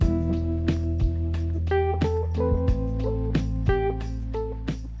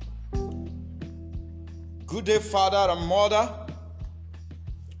Good day, father and mother,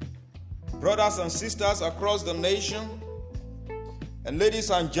 brothers and sisters across the nation, and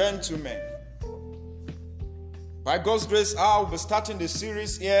ladies and gentlemen. By God's grace, I'll be starting the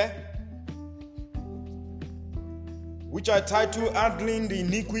series here, which I titled Handling the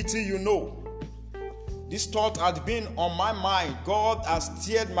Iniquity You Know. This thought had been on my mind. God has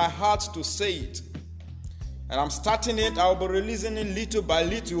steered my heart to say it. And I'm starting it. I'll be releasing it little by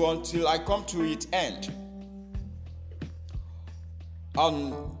little until I come to its end.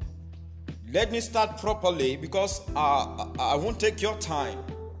 Let me start properly because I won't take your time.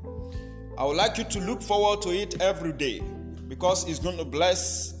 I would like you to look forward to it every day because it's going to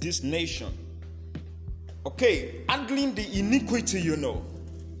bless this nation. Okay, handling the iniquity you know.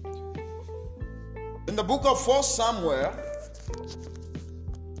 In the book of 1 Samuel,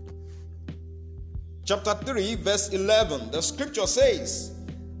 chapter 3, verse 11, the scripture says,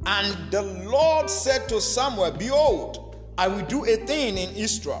 "And the Lord said to Samuel, Behold, I will do a thing in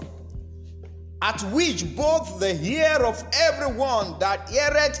Israel, at which both the ear of everyone that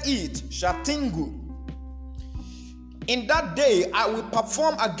heareth it shall tingle. In that day I will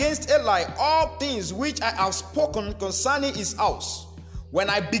perform against Eli all things which I have spoken concerning his house.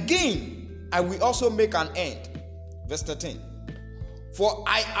 When I begin, I will also make an end." Verse 13. "For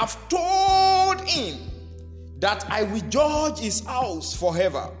I have told him that I will judge his house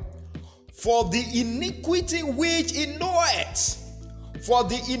forever, for the iniquity which he knoweth. For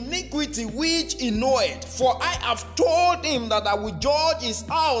the iniquity which he knoweth. For I have told him that I will judge his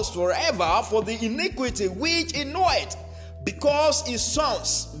house forever, for the iniquity which he knoweth, because his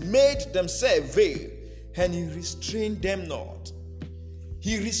sons made themselves veil, and he restrained them not.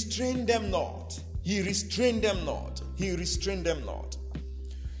 He restrained them not. He restrained them not. He restrained them not."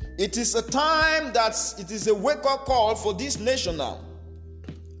 It is a time that it is a wake-up call for this nation now,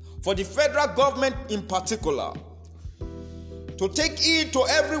 for the federal government in particular, to take heed to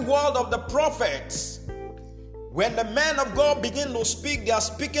every word of the prophets. When the men of God begin to speak, they are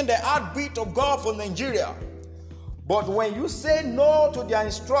speaking the heartbeat of God for Nigeria. But when you say no to their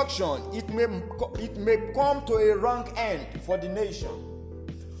instruction, it may come to a wrong end for the nation.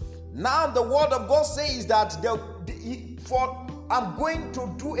 Now the word of God says that I'm going to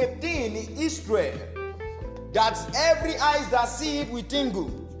do a thing in Israel that every eyes that see it will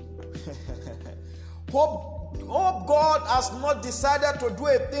tingle. Hope God has not decided to do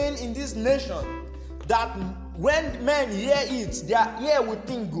a thing in this nation that when men hear it, their ear will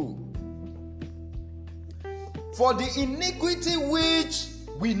tingle. For the iniquity which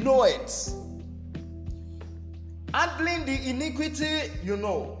we know it. Handling the iniquity you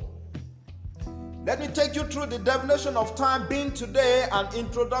know. Let me take you through the definition of time, being today an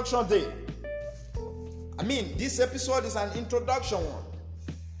introduction day. This episode is an introduction one.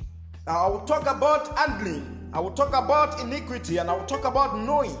 Now I will talk about handling. I will talk about iniquity, and I will talk about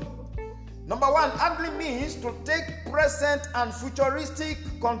knowing. Number one, handling means to take present and futuristic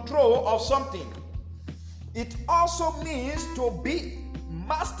control of something. It also means to be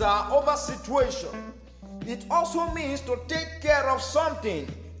master over situation. It also means to take care of something,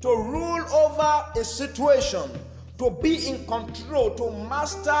 to rule over a situation, to be in control, to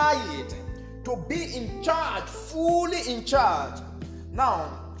master it, to be in charge, fully in charge.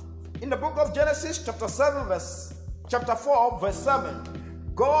 Now, in the book of Genesis, chapter 4, verse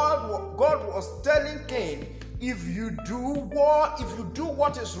 7, God was telling Cain, if you do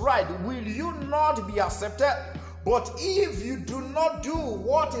what is right, will you not be accepted? But if you do not do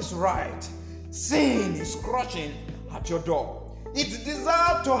what is right, sin is crouching at your door. It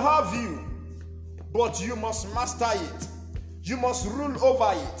desires to have you, but you must master it. You must rule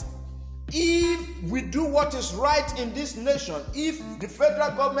over it. If we do what is right in this nation, if the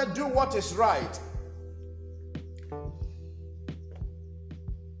federal government do what is right,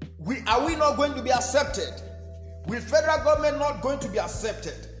 are we not going to be accepted? Will federal government not going to be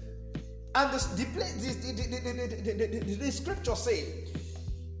accepted? And the scripture says,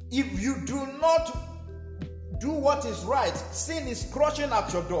 if you do not do what is right, sin is crouching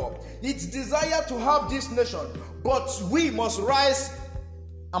at your door. It's desire to have this nation, but we must rise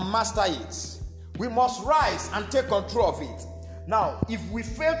and master it. We must rise and take control of it. Now, if we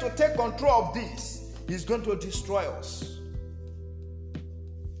fail to take control of this, it's going to destroy us.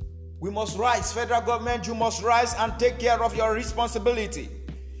 We must rise. Federal government, you must rise and take care of your responsibility.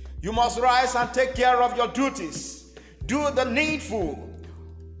 You must rise and take care of your duties. Do the needful.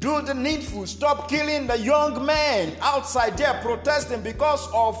 Do the needful. Stop killing the young men outside there protesting because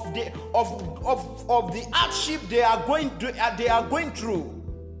of the hardship they are going through.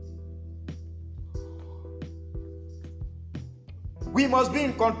 We must be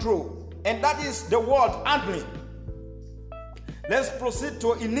in control. And that is the word handling. Let's proceed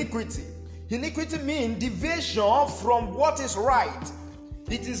to iniquity. Iniquity means deviation from what is right.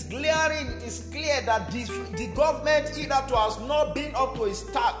 It is clear that the government hitherto has not been up to its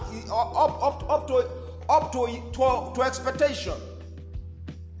to expectation.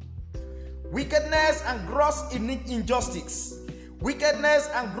 Wickedness and gross injustice. Wickedness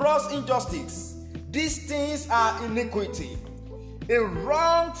and gross injustice. These things are iniquity. A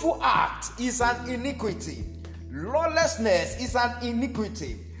wrongful act is an iniquity. Lawlessness is an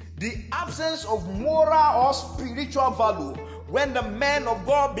iniquity. The absence of moral or spiritual value. When the men of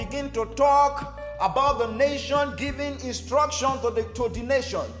God begin to talk about the nation, giving instruction to the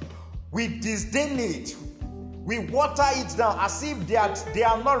nation, we disdain it. We water it down as if they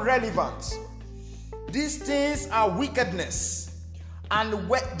are not relevant. These things are wickedness, and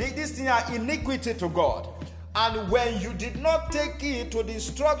these things are iniquity to God. And when you did not take it to the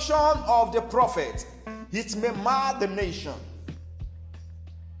instruction of the prophet, it may mar the nation.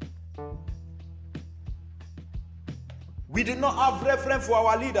 We do not have reference for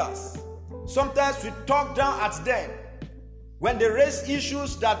our leaders. Sometimes we talk down at them when they raise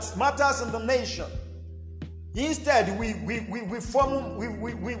issues that matters in the nation. Instead, we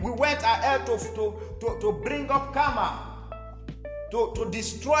went ahead to bring up karma, to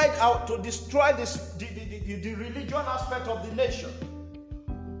destroy the religion aspect of the nation.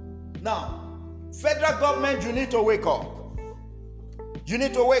 Now, federal government, you need to wake up. You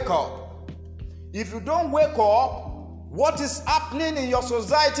need to wake up. If you don't wake up, what is happening in your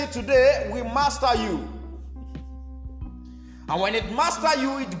society today will master you. And when it master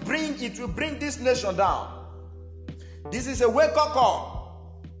you, it will bring this nation down. This is a wake-up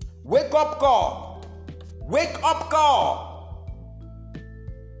call. Wake-up call. Wake-up call.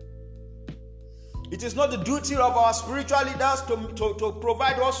 It is not the duty of our spiritual leaders to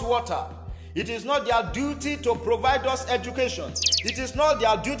provide us water. It is not their duty to provide us education. It is not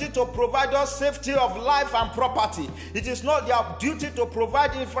their duty to provide us safety of life and property. It is not their duty to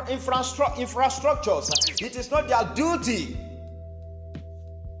provide infrastructures. It is not their duty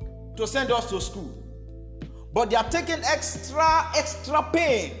to send us to school. But they are taking extra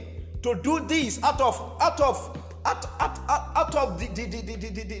pain to do this out of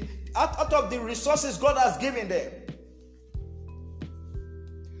the resources God has given them.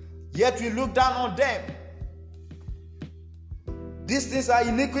 Yet we look down on them. These things are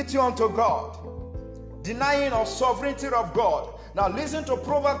iniquity unto God, denying of sovereignty of God. Now listen to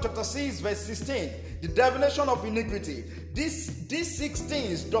Proverbs chapter 6 verse 16, the definition of iniquity. These 6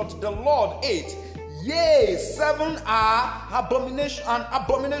 things doth the Lord hate, yea, 7 are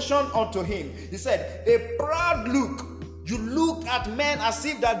abomination unto him. He said, a proud look. You look at men as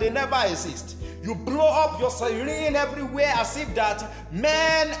if that they never exist. You blow up your serene everywhere as if that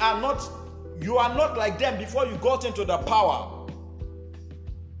men are not, you are not like them before you got into the power.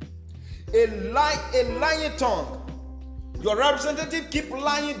 A lying tongue. Your representative keep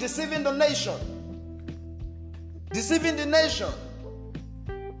lying, deceiving the nation. Deceiving the nation.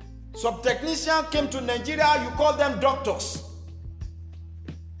 Some technician came to Nigeria, you call them doctors.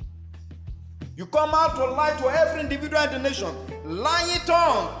 You come out to lie to every individual in the nation. Lying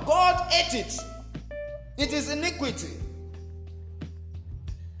tongue, God hates it. It is iniquity.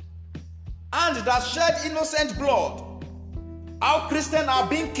 And that shed innocent blood. How Christians are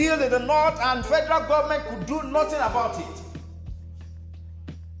being killed in the north and federal government could do nothing about it.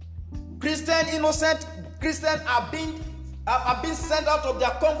 Innocent Christians are being sent out of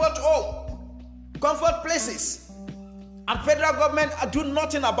their comfort places. And federal government do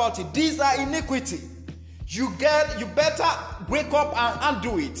nothing about it. These are iniquity. You better wake up and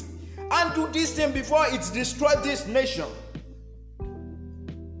undo it. Undo this thing before it destroys this nation.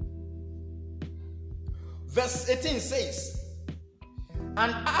 Verse 18 says, a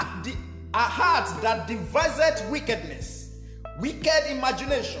heart that deviseth wickedness, wicked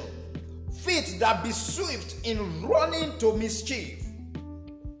imagination, feet that be swift in running to mischief.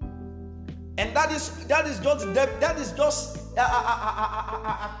 And that is just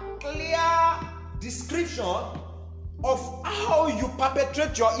a clear description of how you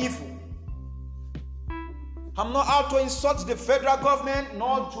perpetrate your evil. I'm not out to insult the federal government,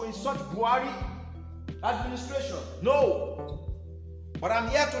 nor to insult Buhari administration. No. But I'm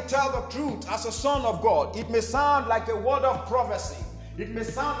here to tell the truth as a son of God. It may sound like a word of prophecy. It may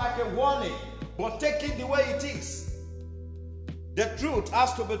sound like a warning, but take it the way it is. The truth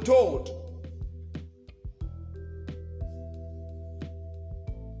has to be told.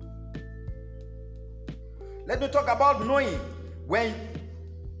 Let me talk about knowing. When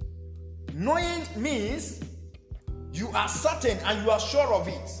knowing means you are certain and you are sure of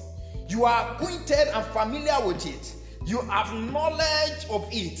it. You are acquainted and familiar with it. You have knowledge of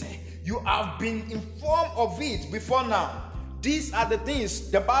it. You have been informed of it before now. These are the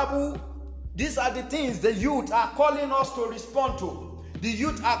things these are the things the youth are calling us to respond to. The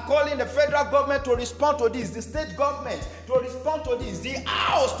youth are calling the federal government to respond to this, the state government to respond to this, the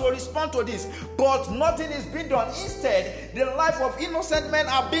house to respond to this. But nothing is being done. Instead, the life of innocent men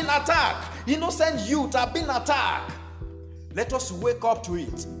are being attacked. Innocent youth are being attacked. Let us wake up to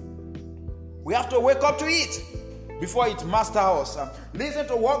it. We have to wake up to it before it masters us. Listen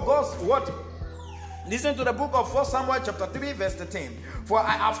to listen to the book of 1 Samuel chapter 3 verse 13. For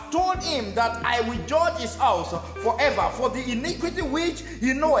I have told him that I will judge his house forever for the iniquity which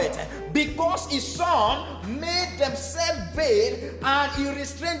he knoweth, because his son made themselves vain and he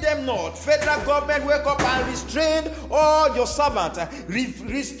restrained them not. Federal government, wake up and restrain all your servants,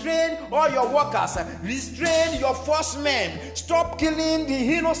 restrain all your workers, restrain your first men. Stop killing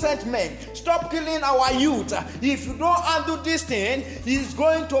the innocent men. Stop killing our youth. If you don't undo this thing, he's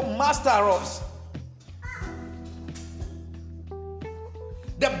going to master us.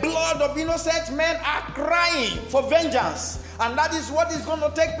 The blood of innocent men are crying for vengeance. And that is what is going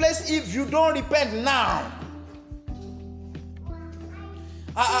to take place if you don't repent now.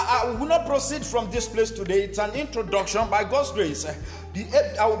 I will not proceed from this place today. It's an introduction by God's grace.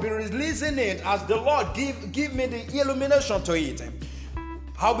 I will be releasing it as the Lord give me the illumination to it.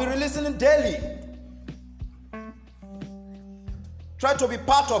 I'll be releasing it daily. Try to be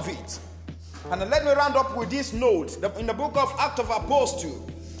part of it. And let me round up with this note. In the book of Acts of Apostles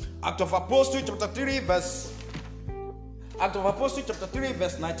chapter 3 verse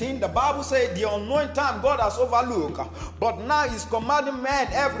 19, the Bible says the unknown time God has overlooked, but now He's commanding men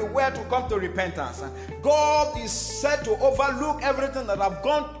everywhere to come to repentance. God is said to overlook everything that have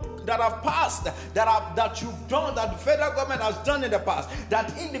passed, that you've done, that the federal government has done in the past,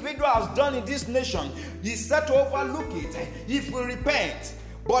 that individual has done in this nation. He's said to overlook it if we repent.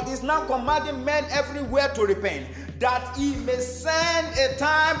 But He's now commanding men everywhere to repent, that He may send a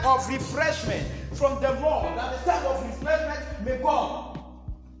time of refreshment from the Lord, that a time of refreshment may come.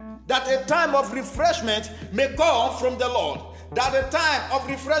 That a time of refreshment may come from the Lord. That a time of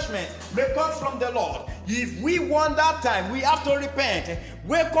refreshment may come from the Lord. If we want that time, we have to repent.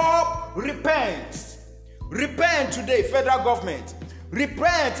 Wake up, repent. Repent today, federal government.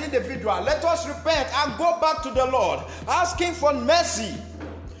 Repent, individual. Let us repent and go back to the Lord, asking for mercy.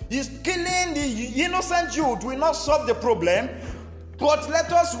 Is killing the innocent youth will not solve the problem, but let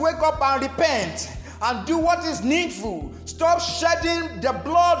us wake up and repent and do what is needful. Stop shedding the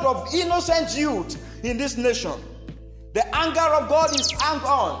blood of innocent youth in this nation. The anger of God is hung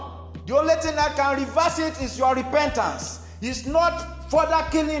on. The only thing that can reverse it is your repentance. It's not further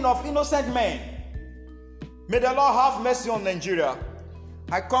killing of innocent men. May the Lord have mercy on Nigeria.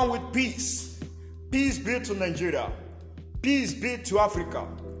 I come with peace. Peace be to Nigeria. Peace be to Africa.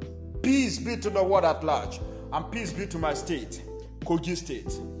 Peace be to the world at large, and peace be to my state, Kogi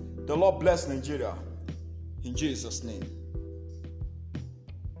State. The Lord bless Nigeria. In Jesus' name.